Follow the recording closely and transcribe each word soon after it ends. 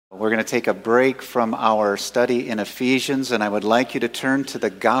We're going to take a break from our study in Ephesians, and I would like you to turn to the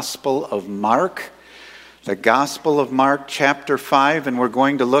Gospel of Mark. The Gospel of Mark, chapter 5, and we're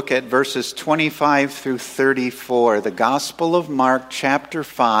going to look at verses 25 through 34. The Gospel of Mark, chapter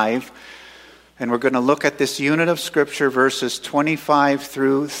 5, and we're going to look at this unit of Scripture, verses 25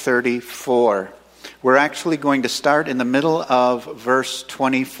 through 34. We're actually going to start in the middle of verse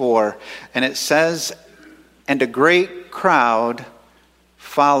 24, and it says, "And a great crowd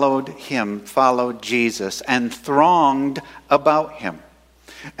followed Jesus, and thronged about him.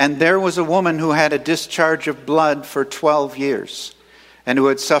 And there was a woman who had a discharge of blood for 12 years, and who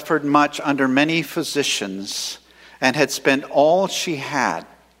had suffered much under many physicians, and had spent all she had,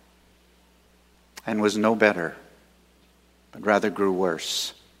 and was no better, but rather grew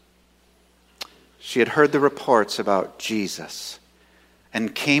worse. She had heard the reports about Jesus,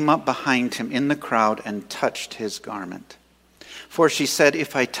 and came up behind him in the crowd, and touched his garment. For she said,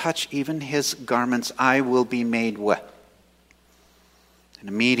 'If I touch even his garments, I will be made well.' And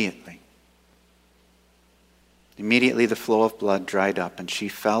immediately the flow of blood dried up, and she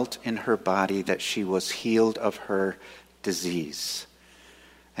felt in her body that she was healed of her disease.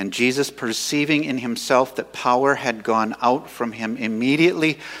 And Jesus, perceiving in himself that power had gone out from him,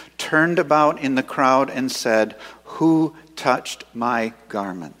 immediately turned about in the crowd and said, 'Who touched my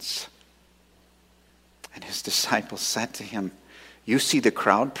garments?' And his disciples said to him, 'You see the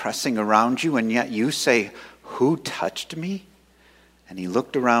crowd pressing around you, and yet you say, "Who touched me?"' And he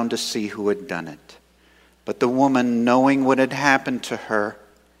looked around to see who had done it. But the woman, knowing what had happened to her,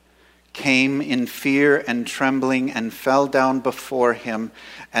 came in fear and trembling, and fell down before him,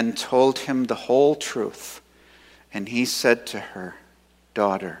 and told him the whole truth. And he said to her,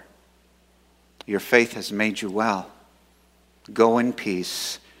 'Daughter, your faith has made you well. Go in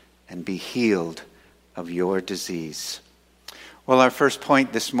peace and be healed of your disease.'" Well, our first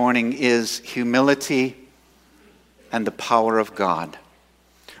point this morning is humility and the power of God.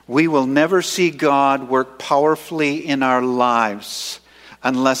 We will never see God work powerfully in our lives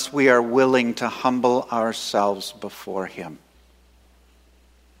unless we are willing to humble ourselves before him.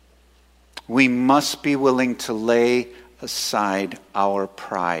 We must be willing to lay aside our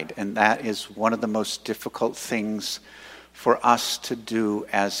pride, and that is one of the most difficult things for us to do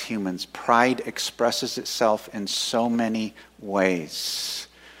as humans. Pride expresses itself in so many ways.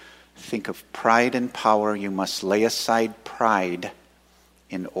 Think of pride and power. You must lay aside pride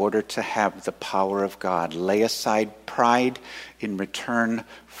in order to have the power of God. Lay aside pride in return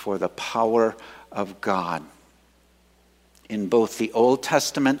for the power of God. In both the Old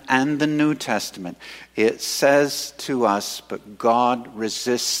Testament and the New Testament, it says to us, "But God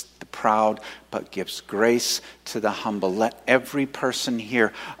resists the proud, but gives grace to the humble." Let every person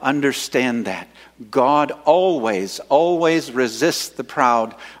here understand that. God always resists the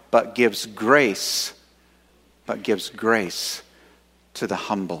proud, but gives grace to the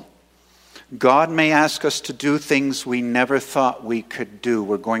humble. God may ask us to do things we never thought we could do.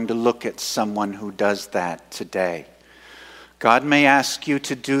 We're going to look at someone who does that today. God may ask you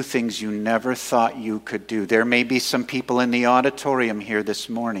to do things you never thought you could do. There may be some people in the auditorium here this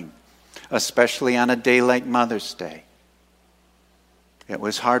morning, especially on a day like Mother's Day. It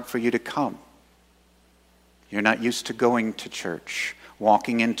was hard for you to come. You're not used to going to church.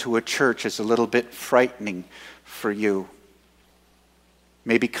 Walking into a church is a little bit frightening for you.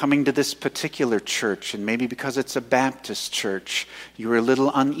 Maybe coming to this particular church, and maybe because it's a Baptist church, you were a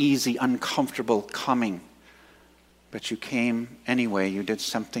little uneasy, uncomfortable coming. But you came anyway. You did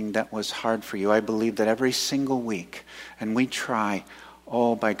something that was hard for you. I believe that every single week, and we try,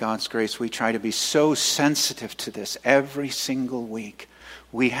 by God's grace, we try to be so sensitive to this every single week.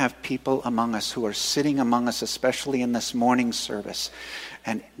 We have people among us who are sitting among us, especially in this morning service,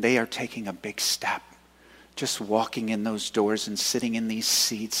 and they are taking a big step. Just walking in those doors and sitting in these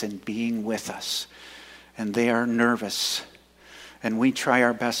seats and being with us. And they are nervous. And we try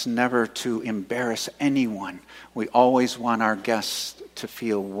our best never to embarrass anyone. We always want our guests to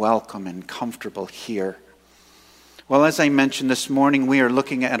feel welcome and comfortable here. Well, as I mentioned this morning, we are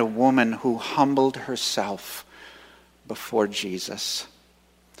looking at a woman who humbled herself before Jesus.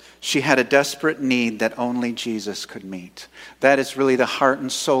 She had a desperate need that only Jesus could meet. That is really the heart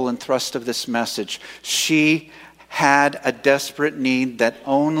and soul and thrust of this message. She had a desperate need that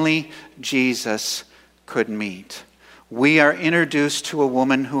only Jesus could meet. We are introduced to a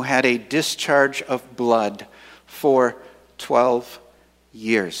woman who had a discharge of blood for 12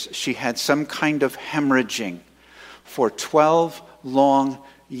 years. She had some kind of hemorrhaging for 12 long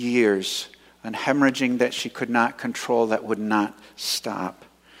years, an hemorrhaging that she could not control, that would not stop.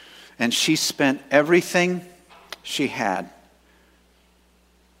 And she spent everything she had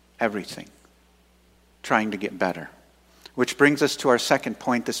everything, trying to get better. Which brings us to our second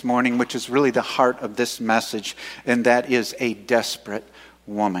point this morning, which is really the heart of this message, and that is a desperate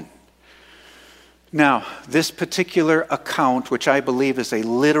woman. Now, this particular account, which I believe is a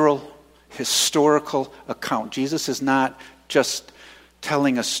literal, historical account. Jesus is not just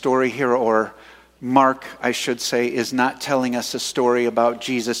telling a story here, or Mark, I should say, is not telling us a story about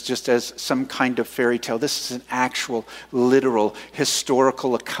Jesus just as some kind of fairy tale. This is an actual, literal,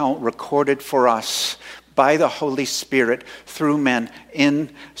 historical account recorded for us by the Holy Spirit through men in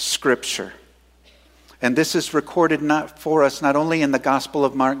Scripture. And this is recorded for us not only in the Gospel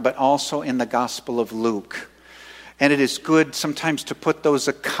of Mark, but also in the Gospel of Luke. And it is good sometimes to put those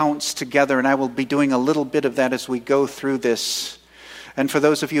accounts together, and I will be doing a little bit of that as we go through this. And for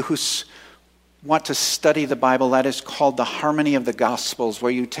those of you who want to study the Bible, that is called the Harmony of the Gospels,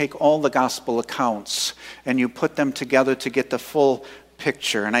 where you take all the Gospel accounts and you put them together to get the full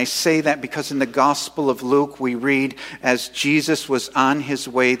picture. And I say that because in the Gospel of Luke we read, as Jesus was on his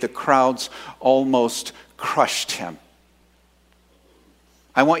way, the crowds almost crushed him.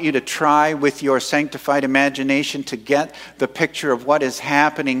 I want you to try with your sanctified imagination to get the picture of what is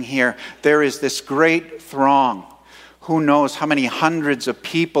happening here. There is this great throng. Who knows how many hundreds of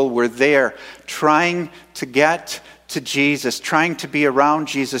people were there trying to get to Jesus, trying to be around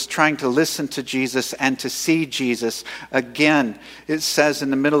Jesus, trying to listen to Jesus and to see Jesus. Again, it says in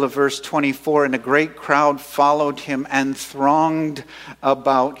the middle of verse 24, and a great crowd followed him and thronged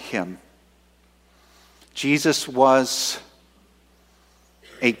about him. Jesus was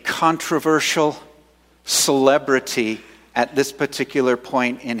a controversial celebrity at this particular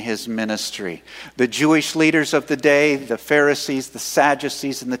point in his ministry. The Jewish leaders of the day, the Pharisees, the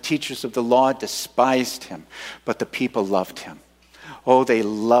Sadducees, and the teachers of the law despised him, but the people loved him. Oh, they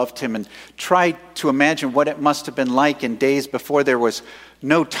loved him. And try to imagine what it must have been like in days before there was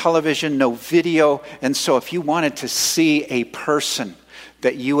no television, no video. And so if you wanted to see a person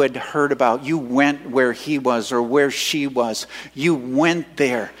that you had heard about, you went where he was or where she was. You went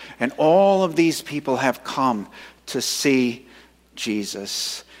there. And all of these people have come to see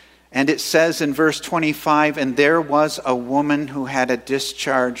Jesus. And it says in verse 25, and there was a woman who had a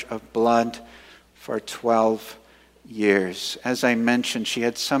discharge of blood for 12 years. As I mentioned, she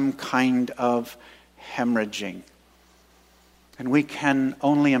had some kind of hemorrhaging. And we can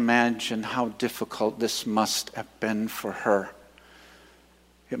only imagine how difficult this must have been for her.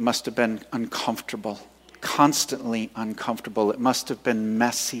 It must have been uncomfortable, constantly uncomfortable. It must have been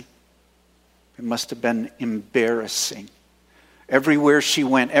messy. It must have been embarrassing. Everywhere she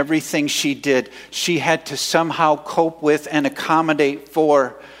went, everything she did, she had to somehow cope with and accommodate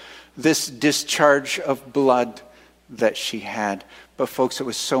for this discharge of blood that she had. But folks, it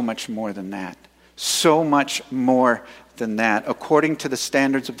was so much more than that. So much more than that. According to the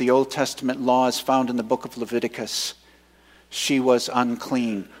standards of the Old Testament law as found in the book of Leviticus, she was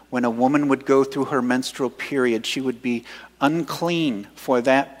unclean. When a woman would go through her menstrual period, she would be unclean for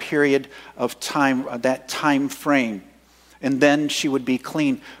that period of time, that time frame. And then she would be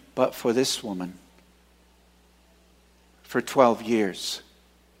clean. But for this woman, for 12 years,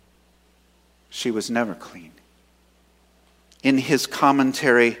 she was never clean. In his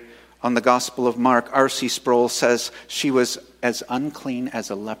commentary on the Gospel of Mark, R.C. Sproul says she was as unclean as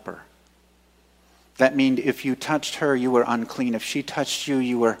a leper. That means if you touched her, you were unclean. If she touched you,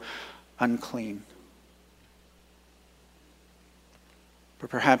 you were unclean. But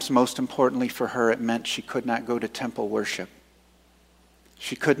perhaps most importantly for her, it meant she could not go to temple worship.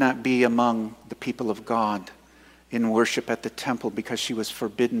 She could not be among the people of God in worship at the temple because she was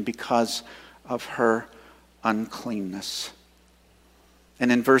forbidden because of her uncleanness.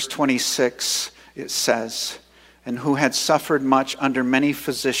 And in verse 26, it says, and who had suffered much under many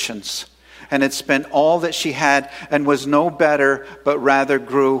physicians, and had spent all that she had, and was no better, but rather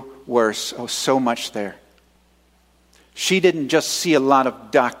grew worse. Oh, so much there. She didn't just see a lot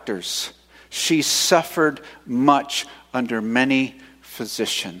of doctors. She suffered much under many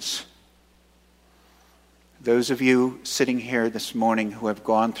physicians. Those of you sitting here this morning who have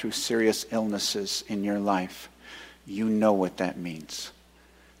gone through serious illnesses in your life, you know what that means.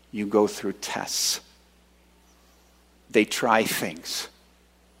 You go through tests. They try things.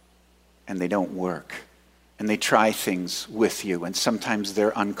 And they don't work. And they try things with you. And sometimes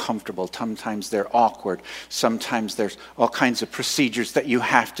they're uncomfortable. Sometimes they're awkward. Sometimes there's all kinds of procedures that you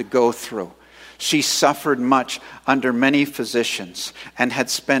have to go through. She suffered much under many physicians and had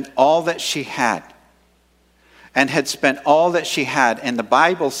spent all that she had. And had spent all that she had. And the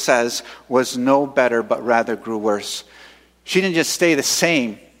Bible says was no better, but rather grew worse. She didn't just stay the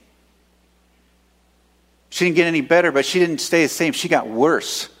same. She didn't get any better, but she didn't stay the same. She got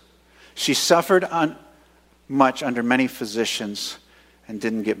worse. She suffered much under many physicians and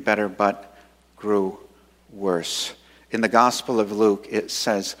didn't get better, but grew worse. In the Gospel of Luke, it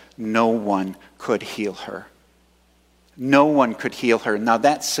says no one could heal her. No one could heal her. Now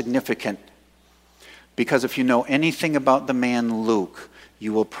that's significant, because if you know anything about the man Luke,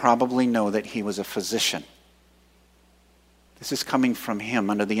 you will probably know that he was a physician. This is coming from him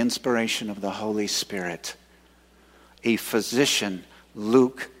under the inspiration of the Holy Spirit. A physician,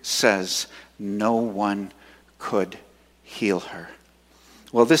 Luke says, no one could heal her.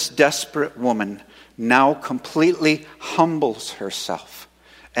 Well, this desperate woman now completely humbles herself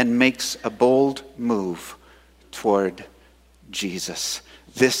and makes a bold move toward Jesus.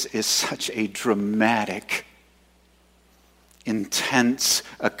 This is such a dramatic, intense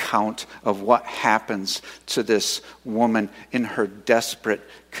account of what happens to this woman in her desperate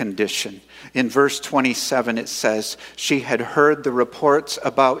condition. In verse 27 it says, she had heard the reports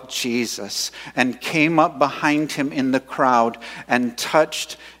about Jesus and came up behind him in the crowd and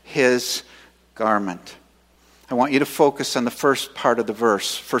touched his garment. I want you to focus on the first part of the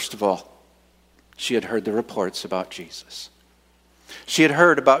verse. First of all, she had heard the reports about Jesus. She had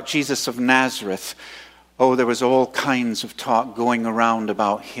heard about Jesus of Nazareth. Oh, there was all kinds of talk going around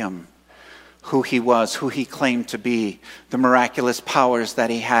about him, who he was, who he claimed to be, the miraculous powers that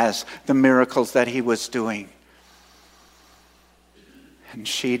he has, the miracles that he was doing. And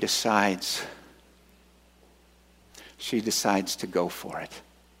she decides to go for it.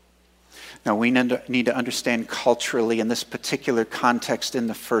 Now, we need to understand culturally in this particular context in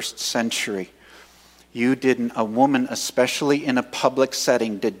the first century, a woman, especially in a public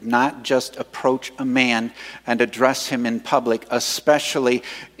setting, did not just approach a man and address him in public, especially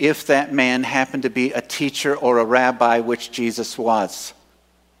if that man happened to be a teacher or a rabbi, which Jesus was.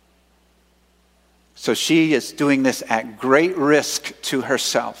 So she is doing this at great risk to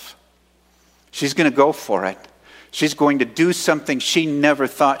herself. She's going to go for it. She's going to do something she never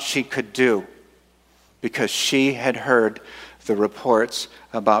thought she could do, because she had heard the reports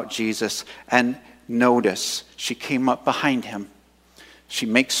about Jesus. And notice, she came up behind him. She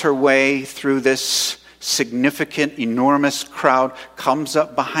makes her way through this significant, enormous crowd, comes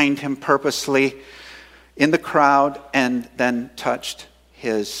up behind him purposely in the crowd, and then touched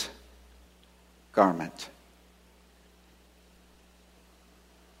his garment.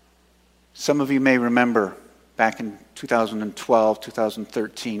 Some of you may remember back in 2012,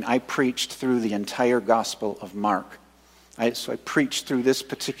 2013, I preached through the entire Gospel of Mark. So I preached through this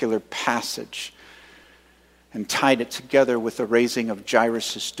particular passage and tied it together with the raising of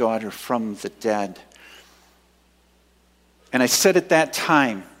Jairus' daughter from the dead. And I said at that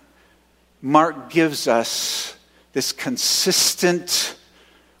time, Mark gives us these consistent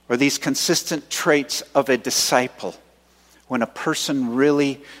traits of a disciple. When a person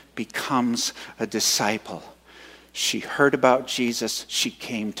really becomes a disciple, she heard about Jesus, she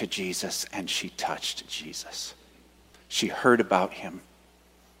came to Jesus, and she touched Jesus. She heard about him,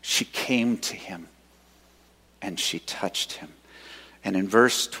 she came to him, and she touched him. And in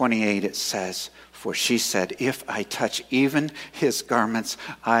verse 28 it says, for she said, if I touch even his garments,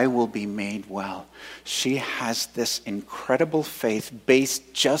 I will be made well. She has this incredible faith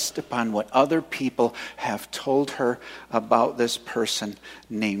based just upon what other people have told her about this person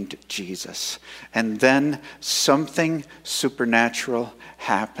named Jesus. And then something supernatural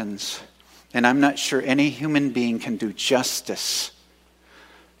happens. And I'm not sure any human being can do justice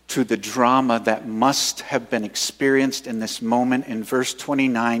to the drama that must have been experienced in this moment. In verse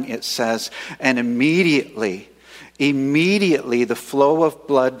 29 it says, and immediately the flow of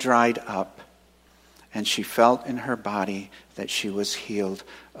blood dried up, and she felt in her body that she was healed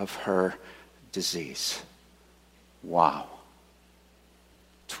of her disease. Wow.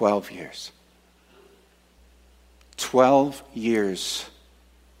 12 years. 12 years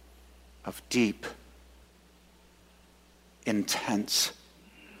of deep, intense,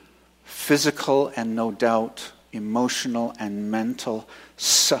 physical and no doubt emotional and mental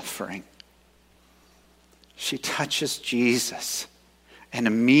suffering. She touches Jesus, and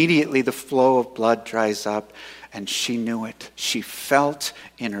immediately the flow of blood dries up, and she knew it. She felt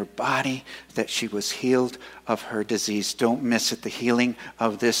in her body that she was healed of her disease. Don't miss it. The healing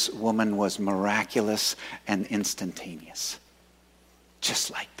of this woman was miraculous and instantaneous. Just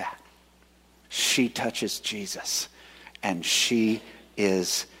like that. She touches Jesus, and she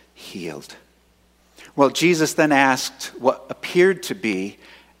is healed. Well, Jesus then asked what appeared to be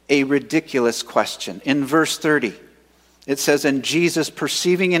a ridiculous question. In verse 30, it says, and Jesus,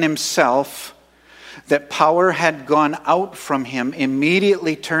 perceiving in himself that power had gone out from him,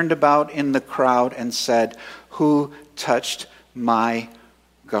 immediately turned about in the crowd and said, who touched my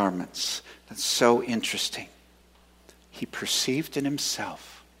garments. That's so interesting. He perceived in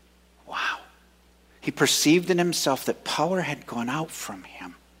himself, wow. He perceived in himself that power had gone out from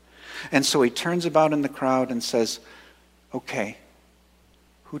him. And so he turns about in the crowd and says, okay,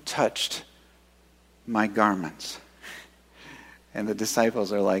 who touched my garments? And the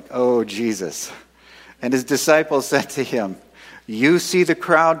disciples are like, oh, Jesus. And his disciples said to him, you see the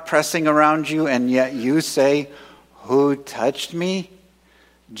crowd pressing around you, and yet you say, who touched me?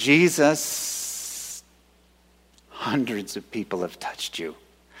 Jesus, hundreds of people have touched you.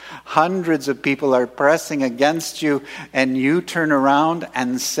 Hundreds of people are pressing against you, and you turn around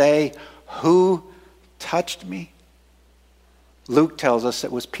and say, who touched me? Luke tells us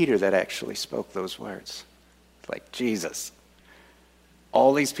it was Peter that actually spoke those words. Like, Jesus,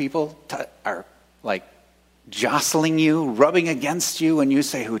 all these people are like jostling you, rubbing against you, and you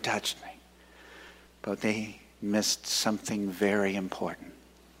say, who touched me? But they missed something very important.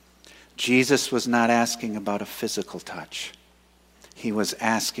 Jesus was not asking about a physical touch. He was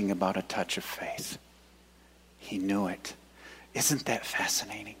asking about a touch of faith. He knew it. Isn't that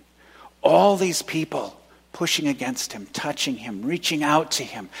fascinating? All these people pushing against him, touching him, reaching out to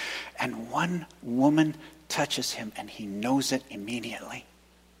him. And one woman touches him, and he knows it immediately.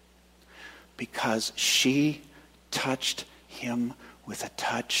 Because she touched him with a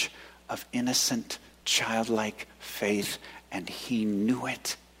touch of innocent, childlike faith, and he knew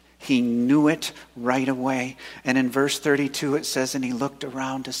it. He knew it right away. And in verse 32 it says, and he looked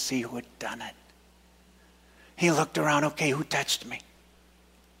around to see who had done it. He looked around, okay, who touched me?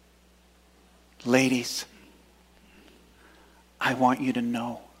 Ladies, I want you to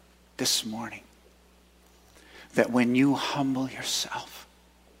know this morning that when you humble yourself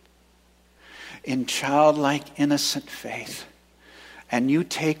in childlike, innocent faith, and you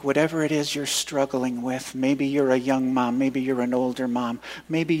take whatever it is you're struggling with, maybe you're a young mom, maybe you're an older mom,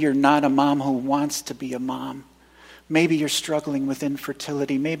 maybe you're not a mom who wants to be a mom, maybe you're struggling with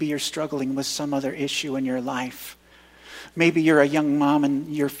infertility, maybe you're struggling with some other issue in your life, maybe you're a young mom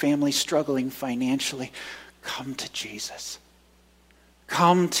and your family's struggling financially. Come to Jesus.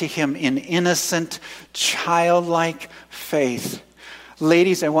 Come to him in innocent, childlike faith.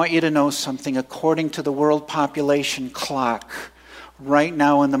 Ladies, I want you to know something. According to the World Population Clock, right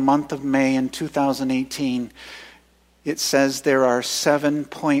now in the month of May in 2018, it says there are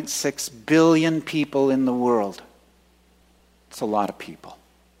 7.6 billion people in the world. It's a lot of people.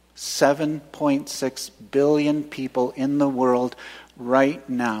 7.6 billion people in the world right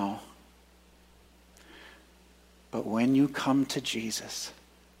now. But when you come to Jesus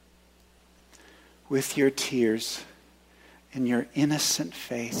with your tears and your innocent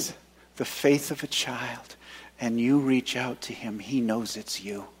faith, the faith of a child, and you reach out to him, he knows it's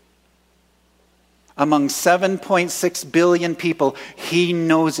you. Among 7.6 billion people, he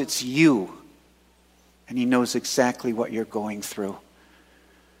knows it's you. And he knows exactly what you're going through.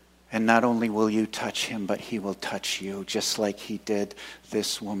 And not only will you touch him, but he will touch you, just like he did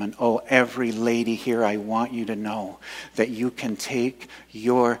this woman. Oh, every lady here, I want you to know that you can take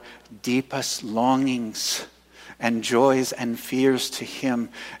your deepest longings and joys and fears to him,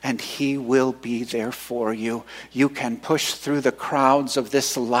 and he will be there for you. You can push through the crowds of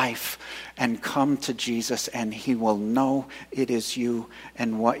this life and come to Jesus, and he will know it is you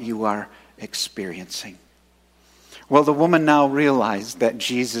and what you are experiencing. Well, the woman now realized that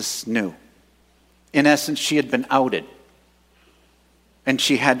Jesus knew. In essence, she had been outed, and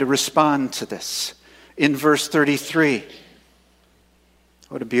she had to respond to this. In verse 33,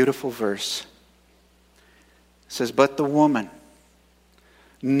 what a beautiful verse. It says, but the woman,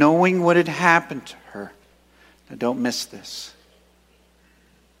 knowing what had happened to her, now don't miss this,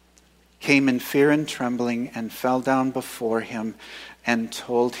 came in fear and trembling and fell down before him and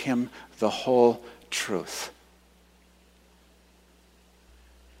told him the whole truth.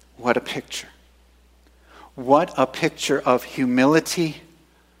 What a picture. What a picture of humility,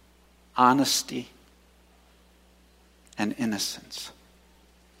 honesty, and innocence.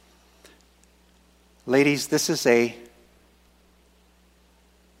 Ladies, this is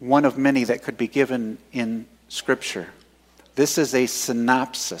one of many that could be given in Scripture. This is a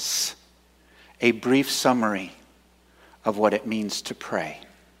synopsis, a brief summary of what it means to pray.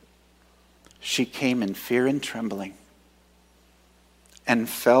 She came in fear and trembling and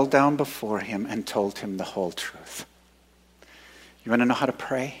fell down before him and told him the whole truth. You want to know how to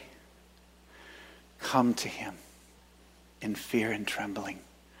pray? Come to him in fear and trembling.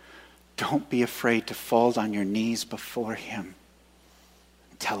 Don't be afraid to fall on your knees before him.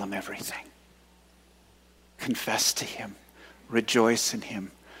 Tell him everything. Confess to him. Rejoice in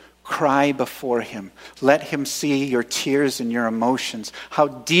him. Cry before him. Let him see your tears and your emotions, how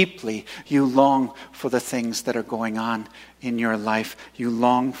deeply you long for the things that are going on in your life. You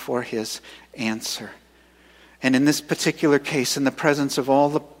long for his answer. And in this particular case, in the presence of all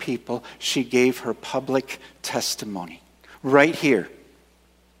the people, she gave her public testimony. Right here.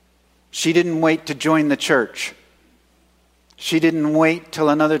 She didn't wait to join the church. She didn't wait till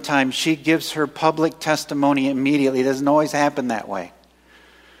another time. She gives her public testimony immediately. It doesn't always happen that way.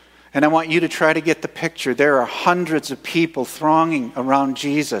 And I want you to try to get the picture. There are hundreds of people thronging around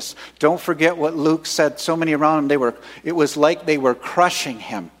Jesus. Don't forget what Luke said. So many around him, it was like they were crushing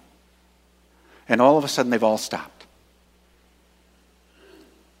him. And all of a sudden, they've all stopped.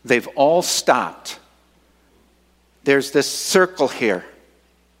 They've all stopped. There's this circle here.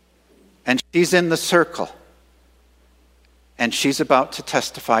 And she's in the circle. And she's about to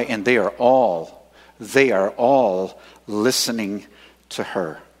testify. And they are all listening to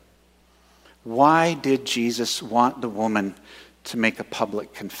her. Why did Jesus want the woman to make a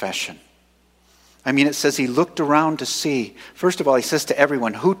public confession? I mean, it says he looked around to see. First of all, he says to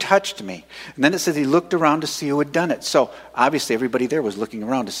everyone, who touched me? And then it says he looked around to see who had done it. So obviously everybody there was looking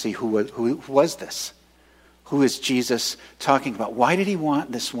around to see who was this? Who is Jesus talking about? Why did he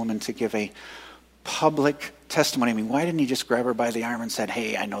want this woman to give a public testimony? I mean, why didn't he just grab her by the arm and said,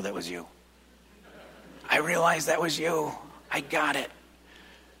 hey, I know that was you. I realized that was you. I got it.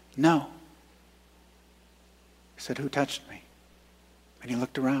 No. He said, who touched me? And he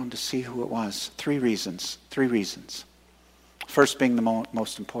looked around to see who it was. Three reasons. First being the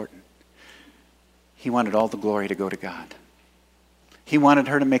most important. He wanted all the glory to go to God. He wanted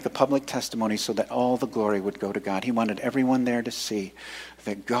her to make a public testimony so that all the glory would go to God. He wanted everyone there to see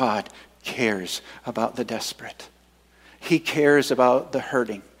that God cares about the desperate. He cares about the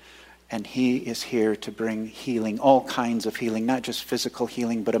hurting. And he is here to bring healing, all kinds of healing, not just physical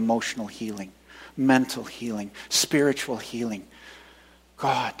healing, but emotional healing, mental healing, spiritual healing.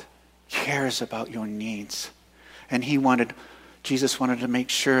 God cares about your needs. And Jesus wanted to make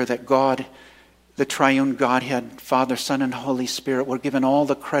sure that God, the triune Godhead, Father, Son, and Holy Spirit, were given all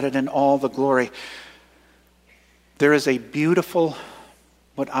the credit and all the glory. There is a beautiful,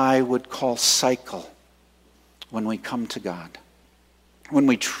 what I would call cycle when we come to God. When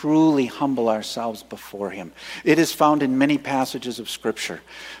we truly humble ourselves before him. It is found in many passages of Scripture.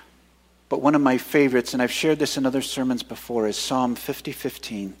 But one of my favorites, and I've shared this in other sermons before, is Psalm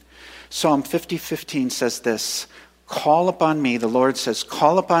 50:15. Psalm 50:15 says this, call upon me, the Lord says,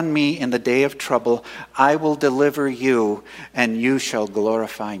 call upon me in the day of trouble. I will deliver you, and you shall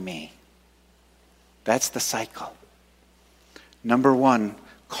glorify me. That's the cycle. Number one,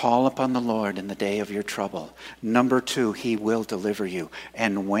 call upon the Lord in the day of your trouble. Number two, he will deliver you.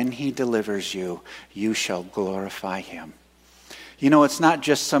 And when he delivers you, you shall glorify him. You know, it's not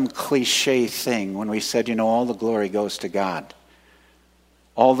just some cliche thing when we said, all the glory goes to God.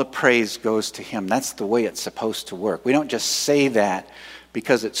 All the praise goes to him. That's the way it's supposed to work. We don't just say that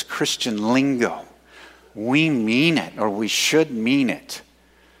because it's Christian lingo. We mean it, or we should mean it.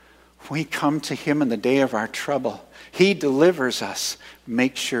 We come to him in the day of our trouble. He delivers us.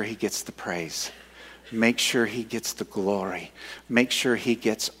 Make sure he gets the praise. Make sure he gets the glory. Make sure he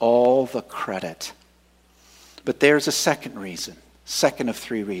gets all the credit. But there's a second reason. Second of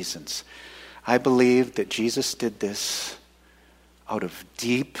three reasons. I believe that Jesus did this out of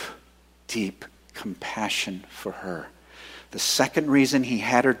deep, deep compassion for her. The second reason he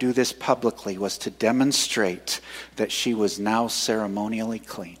had her do this publicly was to demonstrate that she was now ceremonially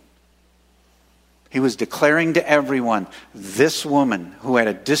clean. He was declaring to everyone, this woman who had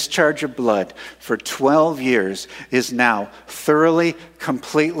a discharge of blood for 12 years is now thoroughly,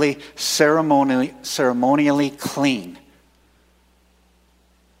 completely, ceremonially clean.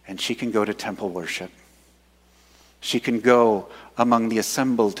 And she can go to temple worship. She can go among the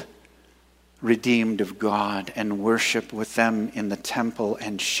assembled redeemed of God and worship with them in the temple,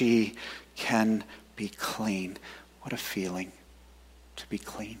 and she can be clean. What a feeling to be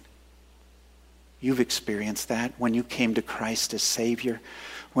clean. You've experienced that when you came to Christ as Savior,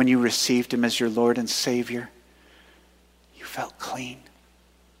 when you received him as your Lord and Savior. You felt clean,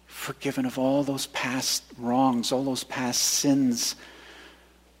 forgiven of all those past wrongs, all those past sins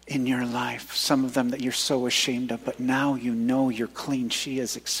in your life, some of them that you're so ashamed of, but now you know you're clean. She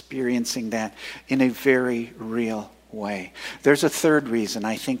is experiencing that in a very real way. There's a third reason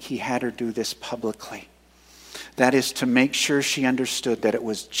I think he had her do this publicly. That is to make sure she understood that it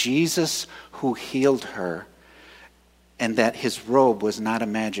was Jesus who healed her and that his robe was not a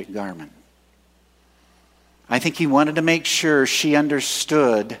magic garment. I think he wanted to make sure she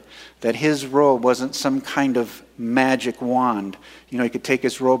understood that his robe wasn't some kind of magic wand. You know, he could take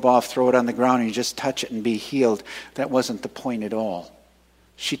his robe off, throw it on the ground, and you just touch it and be healed. That wasn't the point at all.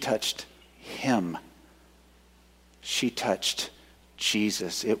 She touched him. She touched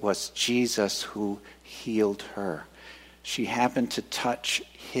Jesus. It was Jesus who healed her. She happened to touch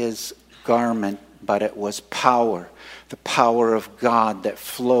his garment, but it was power, the power of God that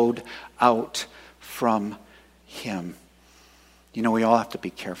flowed out from him. You know, we all have to be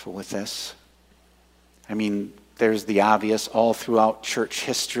careful with this. I mean, there's the obvious all throughout church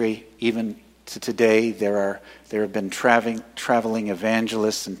history, even to today. There have been traveling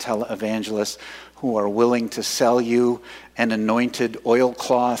evangelists and televangelists who are willing to sell you an anointed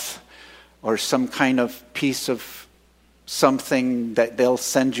oilcloth or some kind of piece of something that they'll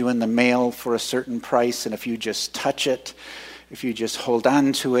send you in the mail for a certain price, and if you just touch it, if you just hold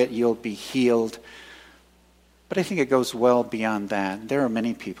on to it, you'll be healed. But I think it goes well beyond that. There are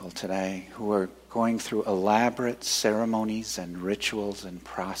many people today who are going through elaborate ceremonies and rituals and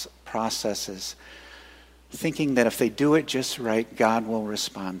processes, thinking that if they do it just right, God will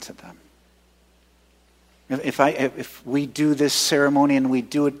respond to them. If we do this ceremony and we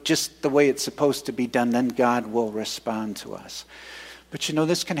do it just the way it's supposed to be done, then God will respond to us. But you know,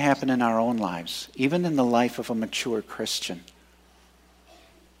 this can happen in our own lives, even in the life of a mature Christian.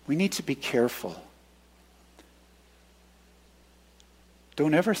 We need to be careful.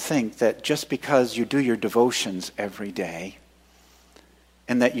 Don't ever think that just because you do your devotions every day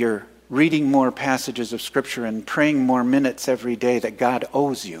and that you're reading more passages of Scripture and praying more minutes every day that God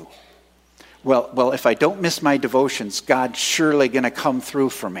owes you. Well, if I don't miss my devotions, God's surely going to come through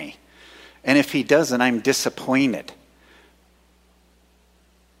for me. And if he doesn't, I'm disappointed.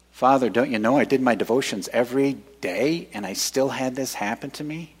 Father, don't you know I did my devotions every day and I still had this happen to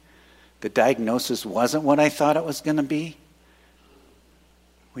me? The diagnosis wasn't what I thought it was going to be.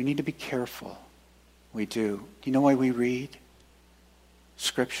 We need to be careful. We do. Do you know why we read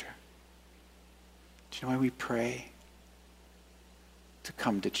Scripture? Do you know why we pray? To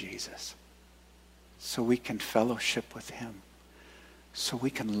come to Jesus. So we can fellowship with him. So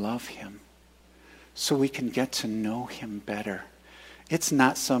we can love him. So we can get to know him better. It's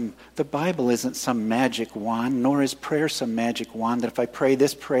not the Bible isn't some magic wand, nor is prayer some magic wand that if I pray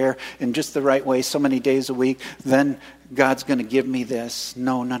this prayer in just the right way so many days a week, then God's going to give me this.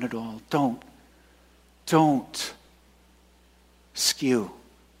 No, not at all. Don't skew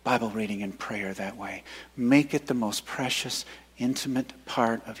Bible reading and prayer that way. Make it the most precious, intimate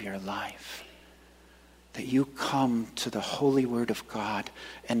part of your life. That you come to the holy word of God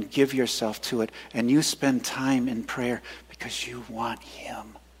and give yourself to it, and you spend time in prayer because you want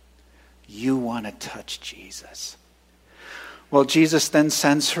him. You want to touch Jesus. Well, Jesus then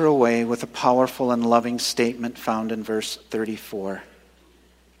sends her away with a powerful and loving statement found in verse 34.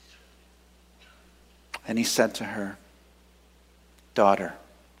 And he said to her, "Daughter,"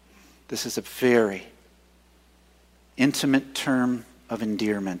 this is a very intimate term of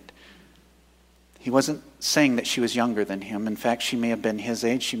endearment. He wasn't saying that she was younger than him. In fact, she may have been his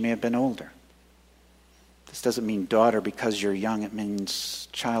age. She may have been older. This doesn't mean daughter because you're young. It means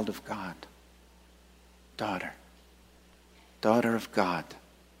child of God. Daughter. Daughter of God.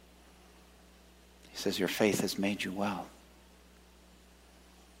 He says, your faith has made you well.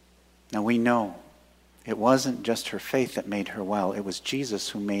 Now we know it wasn't just her faith that made her well. It was Jesus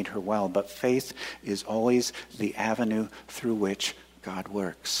who made her well. But faith is always the avenue through which God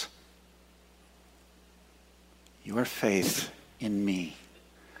works. Your faith in me,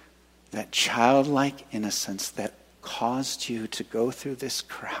 that childlike innocence that caused you to go through this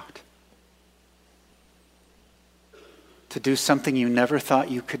crowd, to do something you never thought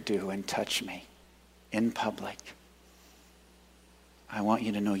you could do and touch me in public. I want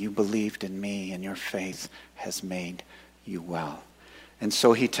you to know you believed in me and your faith has made you well. And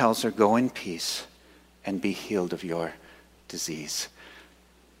so he tells her, go in peace and be healed of your disease.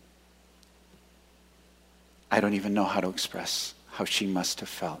 I don't even know how to express how she must have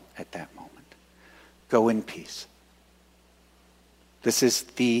felt at that moment. Go in peace. This is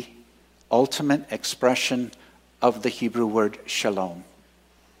the ultimate expression of the Hebrew word shalom.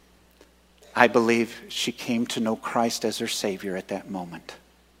 I believe she came to know Christ as her Savior at that moment.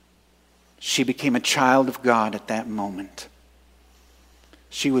 She became a child of God at that moment.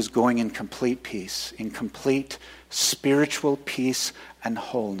 She was going in complete peace, in complete spiritual peace and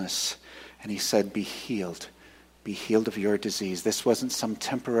wholeness. And he said, be healed. Be healed of your disease. This wasn't some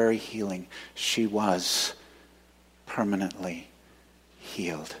temporary healing. She was permanently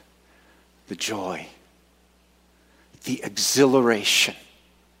healed. The joy, the exhilaration,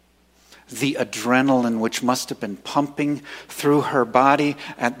 The adrenaline which must have been pumping through her body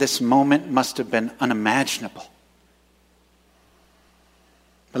at this moment must have been unimaginable.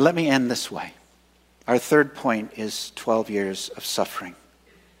 But let me end this way. Our third point is 12 years of suffering.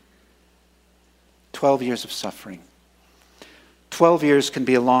 12 years of suffering. 12 years can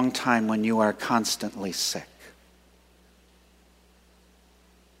be a long time when you are constantly sick.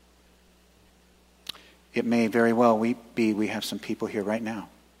 It may very well be we have some people here right now,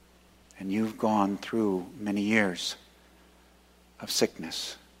 and you've gone through many years of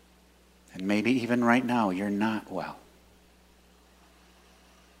sickness. And maybe even right now you're not well.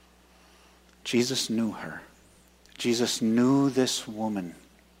 Jesus knew her. Jesus knew this woman.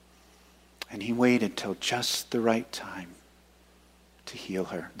 And he waited till just the right time to heal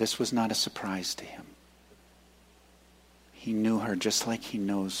her. This was not a surprise to him. He knew her just like he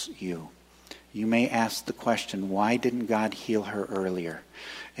knows you. You may ask the question, why didn't God heal her earlier?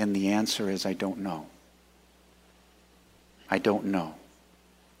 And the answer is, I don't know. I don't know.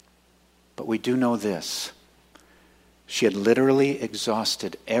 But we do know this. She had literally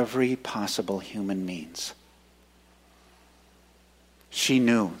exhausted every possible human means. She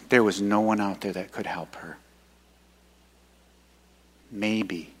knew there was no one out there that could help her.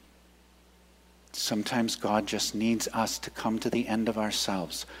 Maybe. Sometimes God just needs us to come to the end of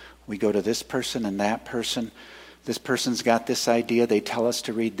ourselves. We go to this person and that person. This person's got this idea. They tell us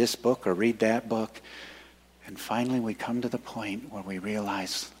to read this book or read that book. And finally we come to the point where we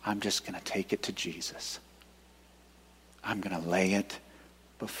realize, I'm just going to take it to Jesus. I'm going to lay it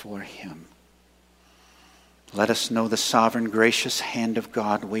before him. Let us know the sovereign, gracious hand of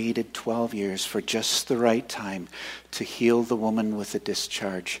God waited 12 years for just the right time to heal the woman with the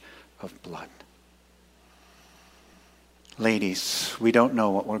discharge of blood. Ladies, we don't know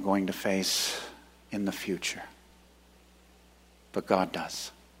what we're going to face in the future. But God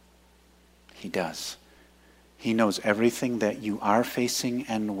does. He does. He knows everything that you are facing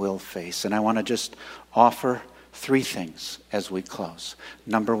and will face. And I want to just offer 3 things as we close.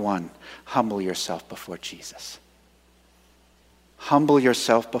 Number 1, humble yourself before Jesus. Humble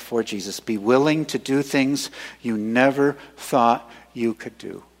yourself before Jesus. Be willing to do things you never thought you could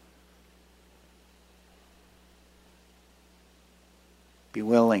do. Be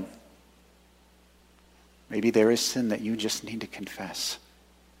willing. Maybe there is sin that you just need to confess.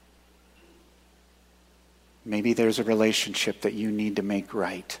 Maybe there's a relationship that you need to make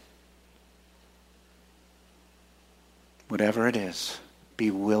right. Whatever it is,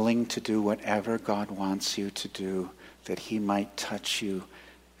 be willing to do whatever God wants you to do, that he might touch you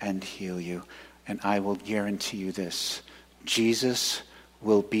and heal you. And I will guarantee you this, Jesus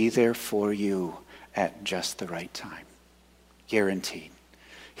will be there for you at just the right time. Guaranteed.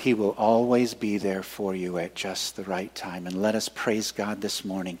 He will always be there for you at just the right time. And let us praise God this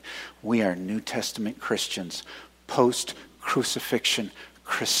morning. We are New Testament Christians, post-crucifixion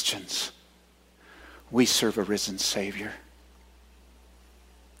Christians. We serve a risen Savior.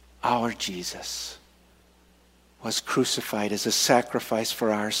 Our Jesus was crucified as a sacrifice for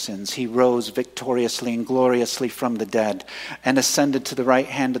our sins. He rose victoriously and gloriously from the dead and ascended to the right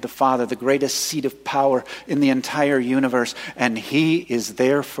hand of the Father, the greatest seat of power in the entire universe. And he is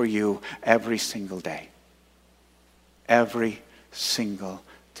there for you every single day. Every single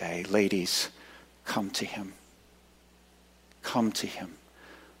day. Ladies, come to him. Come to him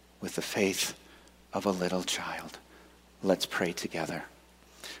with the faith of a little child. Let's pray together.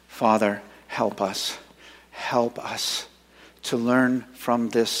 Father, help us. Help us to learn from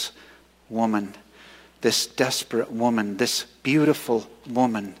this woman, this desperate woman, this beautiful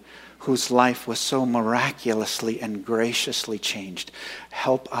woman whose life was so miraculously and graciously changed.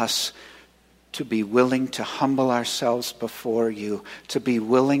 Help us to be willing to humble ourselves before you, to be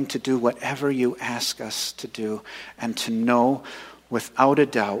willing to do whatever you ask us to do, and to know without a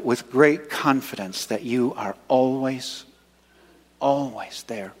doubt, with great confidence, that you are always, always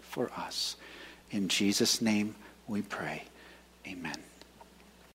there for us. In Jesus' name we pray. Amen.